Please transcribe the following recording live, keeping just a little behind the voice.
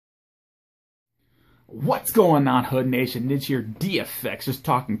What's going on, Hood Nation? It's your DFX, just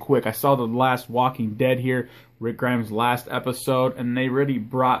talking quick. I saw the last Walking Dead here, Rick Grimes' last episode, and they really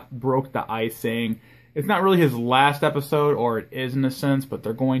broke the ice saying it's not really his last episode, or it is in a sense, but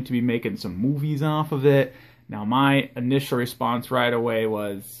they're going to be making some movies off of it. Now, my initial response right away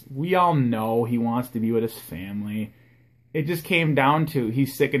was, we all know he wants to be with his family. It just came down to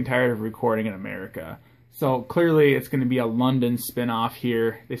he's sick and tired of recording in America. So clearly it's going to be a London spin-off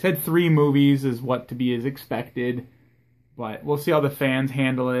here. They said 3 movies is what to be is expected. But we'll see how the fans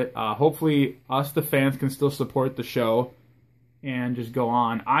handle it. Hopefully us, the fans, can still support the show and just go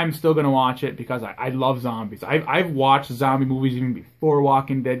on. I'm still going to watch it because I love zombies. I've watched zombie movies even before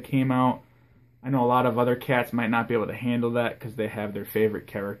Walking Dead came out. I know a lot of other cats might not be able to handle that because they have their favorite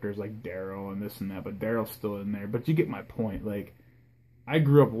characters like Daryl and this and that. But Daryl's still in there. But you get my point. Like, I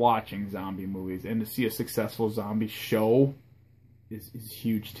grew up watching zombie movies, and to see a successful zombie show is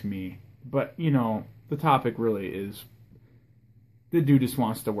huge to me. But, you know, the topic really is the dude just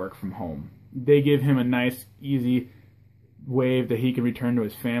wants to work from home. They give him a nice, easy wave that he can return to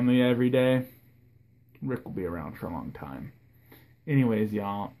his family every day. Rick will be around for a long time. Anyways,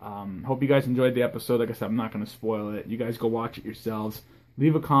 y'all, hope you guys enjoyed the episode. Like I said, I'm not going to spoil it. You guys go watch it yourselves.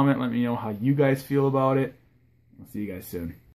 Leave a comment. Let me know how you guys feel about it. I'll see you guys soon.